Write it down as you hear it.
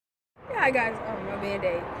Hi guys, my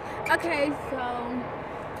band-aid. Okay, so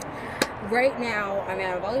right now I'm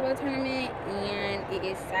at a volleyball tournament and it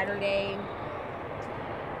is Saturday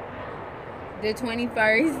the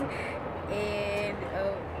 21st and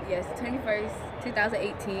yes, 21st,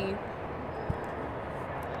 2018,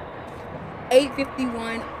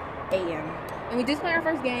 8:51 a.m. and we just played our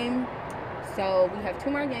first game, so we have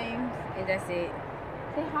 2 more games and that's it.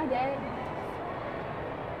 Say hi, Dad.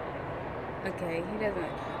 Okay, he doesn't.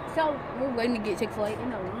 So we're waiting to get Chick-fil-A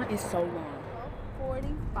and the line is so long.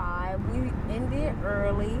 12:45. We ended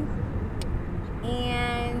early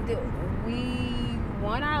and we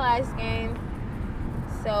won our last game.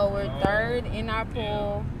 So we're third in our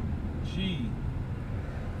pool.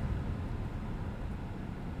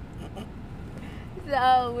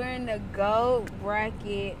 So we're in the GOAT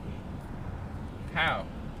bracket. How?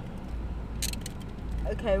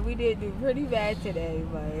 Okay, we did do pretty bad today,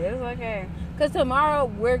 but it's okay. Because tomorrow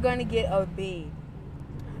we're going to get a bid.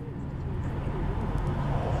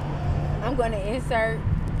 I'm going to insert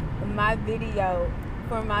my video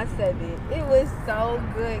for my 7. It was so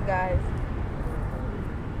good, guys.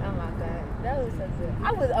 Oh my God. That was so good.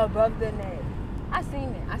 I was above the net. I seen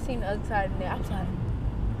it. I seen the other side of the net. I was like,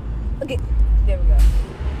 okay, there we go.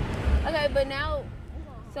 Okay, but now,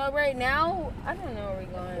 so right now, I don't know where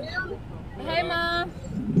we're going. Hey, Mom.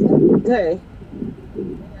 Hey.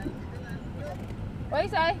 What you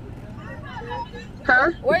say?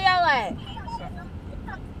 Huh? Where y'all at?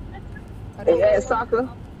 They at soccer.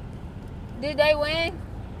 Did they win?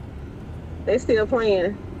 They still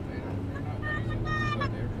playing.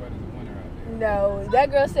 No, that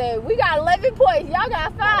girl said, we got 11 points. Y'all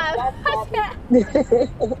got 5.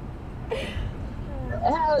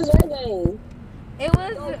 How was your game? It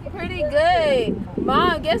was pretty good.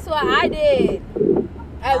 Mom, guess what I did?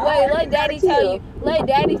 Wait, let Daddy tell you. Let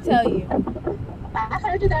Daddy tell you. I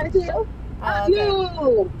heard you got a kill.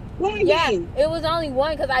 Oh, okay. Yeah, it was only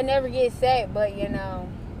 1 because I never get set, but you know,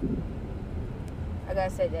 I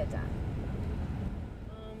got set that time.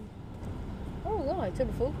 Where are we going? To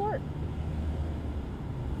the food court?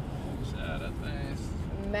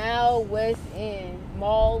 Mall West End.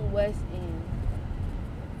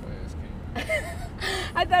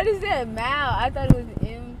 I thought it said Mal. I thought it was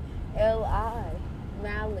M-L-I.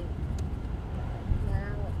 Mally.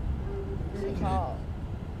 Call.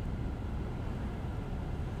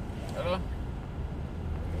 Hello?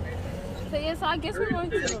 So yeah, so I guess we're going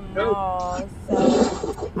to the mall. So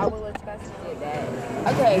I will let you guys get that.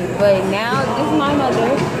 Okay, but now this is my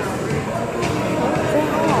mother. Say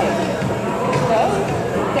hi. Okay.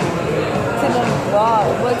 To the vlog.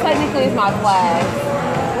 Well, technically it's my class.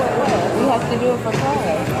 What? We have to do it for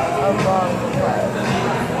class. A vlog for class.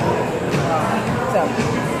 So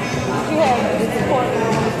she had the support when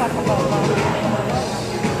we talk about vlog.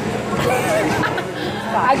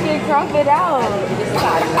 I can crop it out. I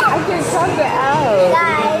can crop it out.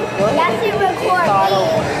 Guys, that should record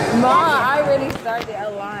me. Mom, I already started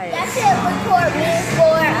a line. That should record me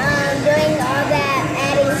for doing all that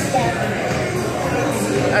adding stuff.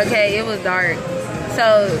 Okay, it was dark. So,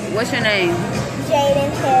 what's your name?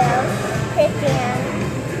 Jaden Hill, Christian.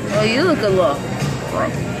 Oh, you look a little.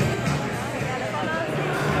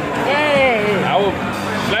 Yay. I was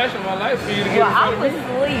flashing my light for you to get Well, I was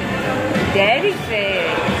asleep. Daddy said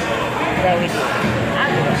that we did.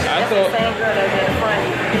 That's the same girl that was in front.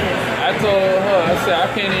 I told her, I said, I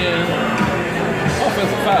can't even,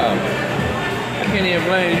 offensive foul. I can't even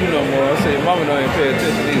blame you no more. I said, Mama don't even pay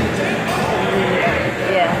attention either.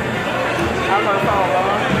 Yeah. I'm on the phone,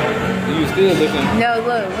 Mama. You still looking? No,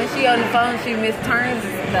 look, when she on the phone, she misturns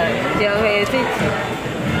and stuff. She don't pay attention.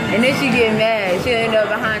 And then she get mad. She'll end up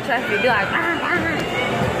behind traffic, be like,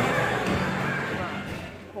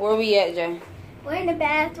 Where we at, Jay? We're in the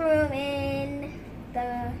bathroom in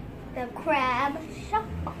the crab shop.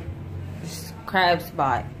 Crab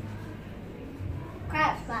spot.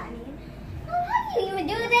 Crab spot, I mean. Oh, how do you even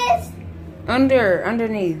do this?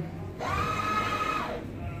 Underneath.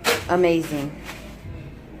 Amazing.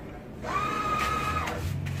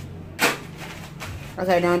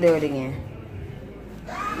 Okay, don't do it again.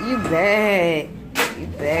 You bad. You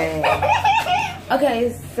bad.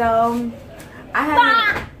 Okay, so I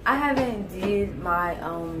haven't did my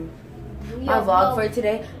my vlog for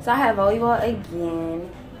today. So I had volleyball again,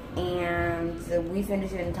 and we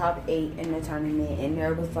finished in the top 8 in the tournament, and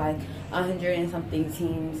there was like 100 and something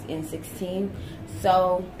teams in 16.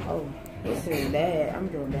 So this is bad. I'm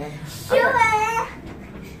doing bad.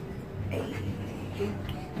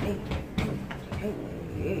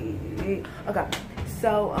 Okay,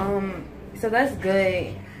 so that's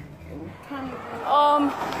good.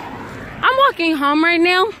 I'm walking home right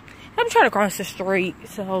now. I'm trying to cross the street,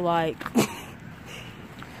 so like,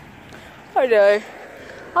 hold on.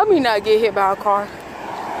 Let me not get hit by a car.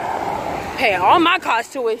 Pay all my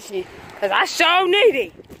cost tuition, cause I sure need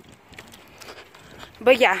it.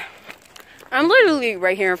 But yeah, I'm literally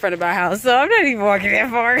right here in front of my house, so I'm not even walking that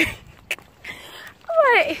far.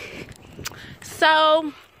 But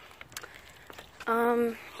so,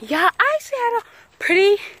 yeah, I actually had a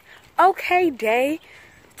pretty okay day.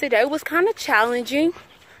 Today was kind of challenging,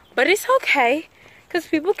 but it's okay, cause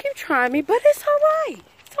people keep trying me. But it's alright.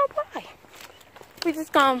 It's alright. We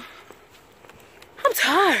just I'm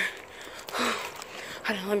tired.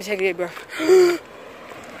 Hold on, let me take a deep breath.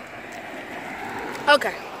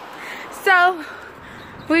 Okay. So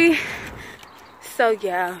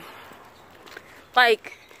yeah.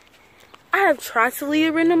 Like, I have tried to leave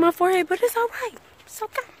it written on my forehead, but it's alright. It's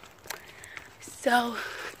okay. So,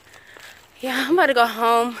 yeah, I'm about to go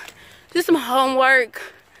home, do some homework,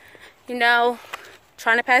 you know,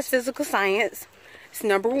 trying to pass physical science. It's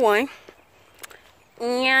 #1.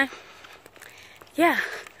 And, yeah,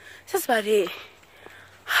 that's about it.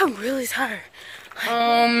 I'm really tired.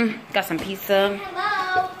 Got some pizza.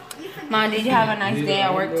 Hello. Mom, did you have a nice day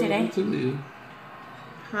at work today?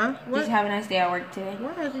 Huh? Did you have a nice day at work today?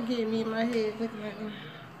 Why is it getting me in my head looking at me?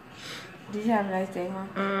 Did you have a nice day, Mom?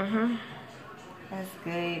 Uh-huh. That's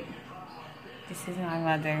good. This is my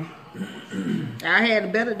mother. I had a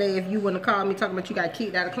better day if you wouldn't have called me talking about you got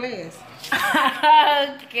kicked out of class.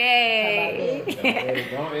 Okay.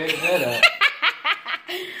 Don't edit that out.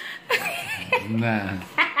 Nah.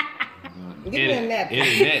 Give me a napkin.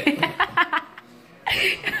 Edit that.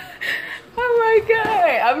 Oh my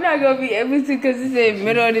god. I'm not going to be able to because it's in the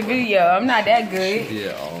middle of the video. I'm not that good.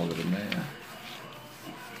 Yeah, all of the man.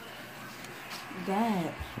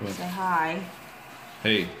 Dad, What? say hi.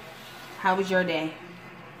 Hey, How was your day?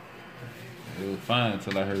 it was fine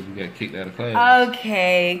until I heard you got kicked out of class.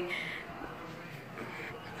 Okay.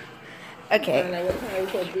 Okay.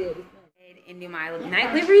 And do my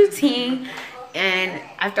nightly routine, and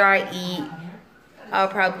after I eat, I'll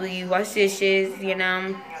probably wash dishes, you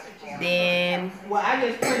know. Then Well, I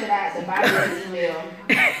just printed out the Bible email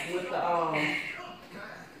with the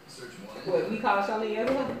what we call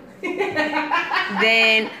Taliyah.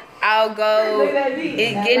 then I'll go get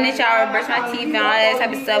in the shower, brush my teeth, and all that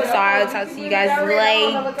type of stuff. So I'll talk to you guys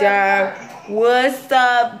later. What's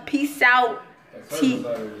up? Peace out.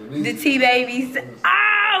 The T babies.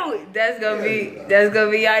 Oh, that's gonna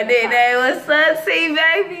be our nickname. What's up, T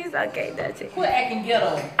babies? Okay, that's it. Quit acting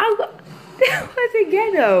ghetto. That wasn't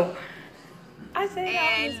ghetto. I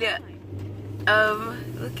said,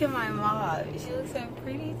 and look at my mom. She looks so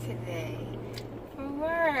pretty today for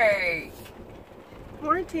work.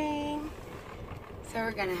 Morning. So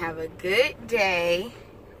we're gonna have a good day,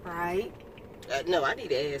 right? No, I need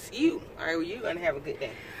to ask you. Are you gonna have a good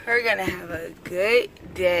day? We're gonna have a good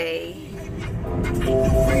day.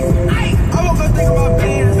 I woke up thinking about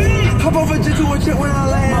bands. Hop over just to a trip when I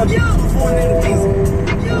land.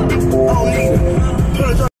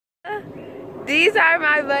 These are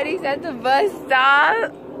my buddies at the bus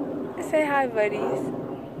stop. Say hi, buddies.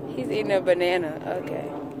 He's eating a banana. Okay.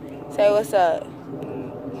 Say what's up.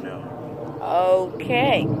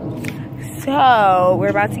 Okay. So we're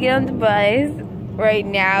about to get on the bus. Right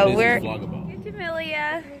now we're in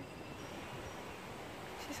Taliyah.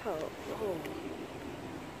 She's so low.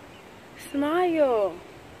 Smile.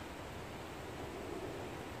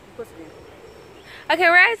 Okay,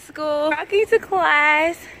 we're at school. Walking to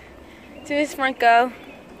class. To Miss Franco.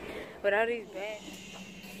 Without these bags.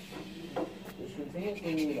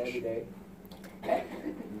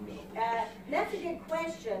 That's a good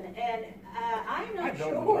question, and I'm not sure. I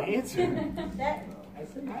don't know the answer.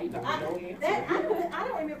 I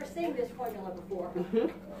don't remember seeing this formula before.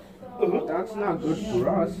 That's not good for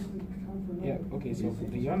us. Yeah, okay, so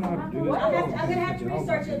do y'all know how to do this? I'm gonna have to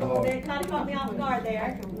research it a little bit. Kind of caught me off guard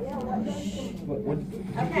there.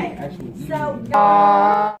 Okay, so.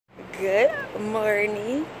 Good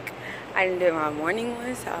morning. I didn't do my morning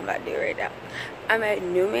one, so I'm about to do it right now. I'm at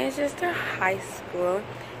New Manchester High School.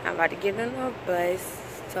 I'm about to get on a bus.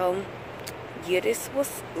 So, yeah, this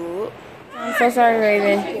was up. I'm so sorry,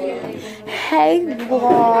 Raven. Hey,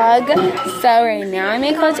 vlog. So right now I'm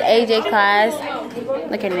in Coach AJ class.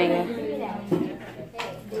 Look at nigga.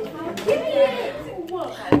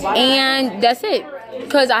 And that's it.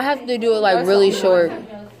 Cause I have to do it like really short.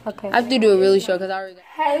 Okay. I have to do it really short because I already.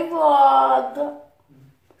 Hey vlog.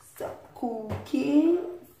 What's up, cool kids?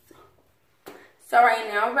 So right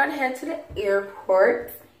now we're about to head to the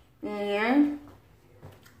airport, and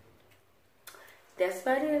that's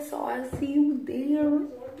about it. So I'll see you there.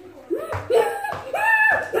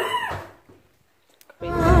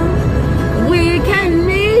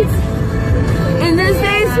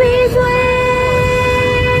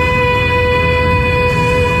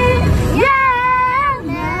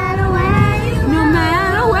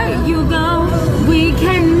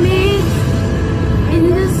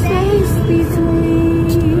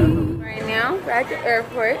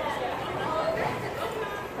 airport.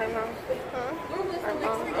 Hi, Mom. Hi,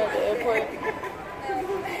 Mom. At the airport.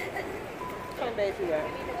 How many days you got?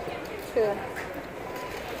 2.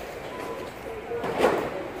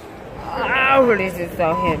 Oh, this is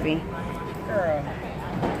so heavy. Girl.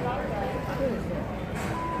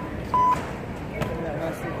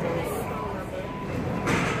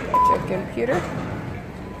 Got your computer.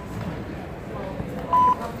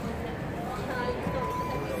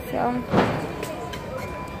 So,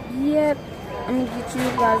 yep. I'm gonna get you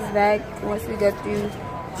guys back once we go through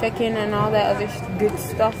check-in and all that other good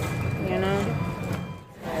stuff, you know.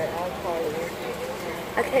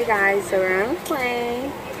 Okay, guys, so we're on a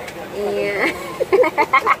plane, and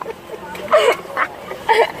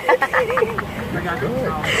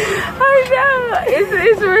I know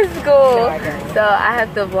it's for school, so I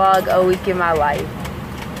have to vlog a week in my life.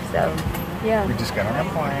 So, yeah. We just got on a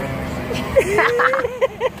plane.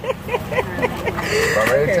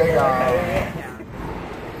 Ready to take off.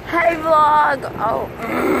 Hey vlog! Oh,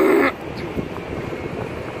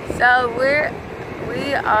 so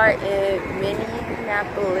we are in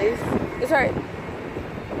Minneapolis. It's right.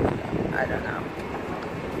 I don't know.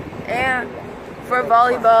 And for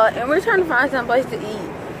volleyball, and we're trying to find some place to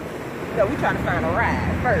eat. So we're trying to find a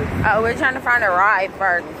ride first. Oh, we're trying to find a ride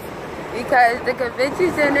first because the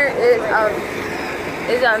convention center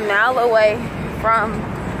is a mile away from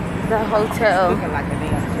the hotel. Looking like a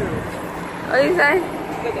damn tourist. What do you say?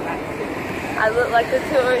 Looking like a tourist. I look like a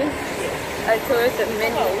tourist. A tourist of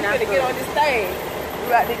Minneapolis. We gotta get on this stage. We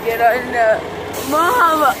about to get on the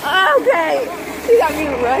Mom. Okay, she got me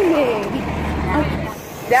running.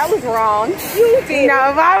 That was wrong. You did.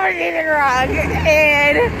 No, Mama did it wrong,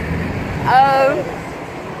 and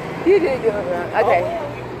you did do it wrong. Okay,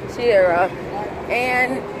 she did it wrong,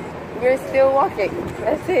 and we're still walking.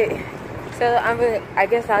 That's it. So I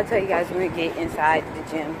guess I'll tell you guys when we get inside the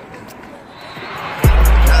gym.